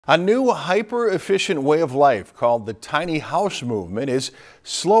A new hyper-efficient way of life called the tiny house movement is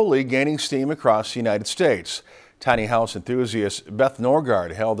slowly gaining steam across the United States. Tiny house enthusiast Beth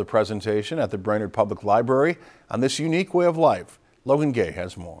Norrgard held a presentation at the Brainerd Public Library on this unique way of life. Logan Gay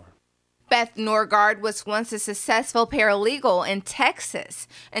has more. Beth Norrgard was once a successful paralegal in Texas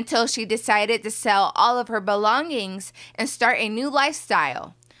until she decided to sell all of her belongings and start a new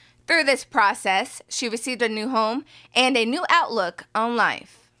lifestyle. Through this process, she received a new home and a new outlook on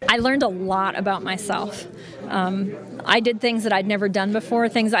life. I learned a lot about myself. I did things that I'd never done before,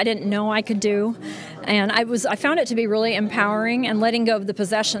 things I didn't know I could do, and I found it to be really empowering, and letting go of the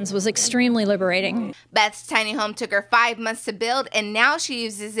possessions was extremely liberating. Beth's tiny home took her 5 months to build, and now she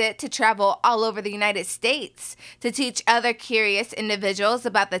uses it to travel all over the United States to teach other curious individuals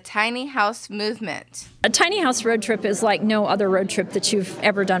about the tiny house movement. A tiny house road trip is like no other road trip that you've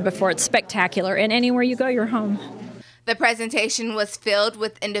ever done before. It's spectacular, and anywhere you go, you're home. The presentation was filled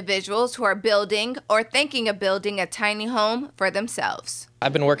with individuals who are building or thinking of building a tiny home for themselves.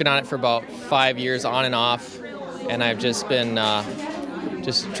 I've been working on it for about 5 years on and off, and I've just been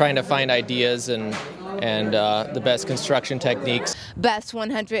trying to find ideas and the best construction techniques. Beth's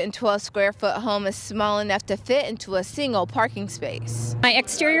 112 square foot home is small enough to fit into a single parking space. My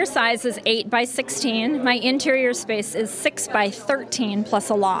exterior size is 8 by 16. My interior space is 6 by 13 plus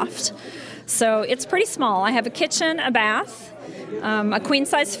a loft. So it's pretty small. I have a kitchen, a bath, a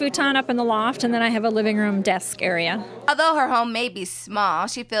queen-size futon up in the loft, and then I have a living room desk area. Although her home may be small,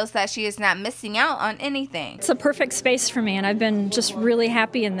 she feels that she is not missing out on anything. It's a perfect space for me, and I've been just really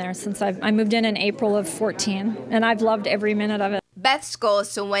happy in there since I moved in April of 14, and I've loved every minute of it. Beth's goal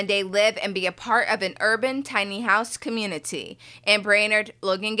is to one day live and be a part of an urban tiny house community. In Brainerd,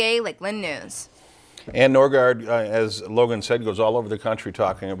 Logan Gay, Lakeland News. And Norrgard, as Logan said, goes all over the country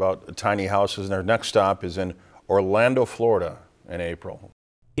talking about tiny houses, and our next stop is in Orlando, Florida in April.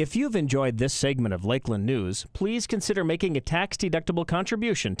 If you've enjoyed this segment of Lakeland News, please consider making a tax-deductible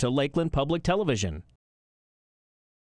contribution to Lakeland Public Television.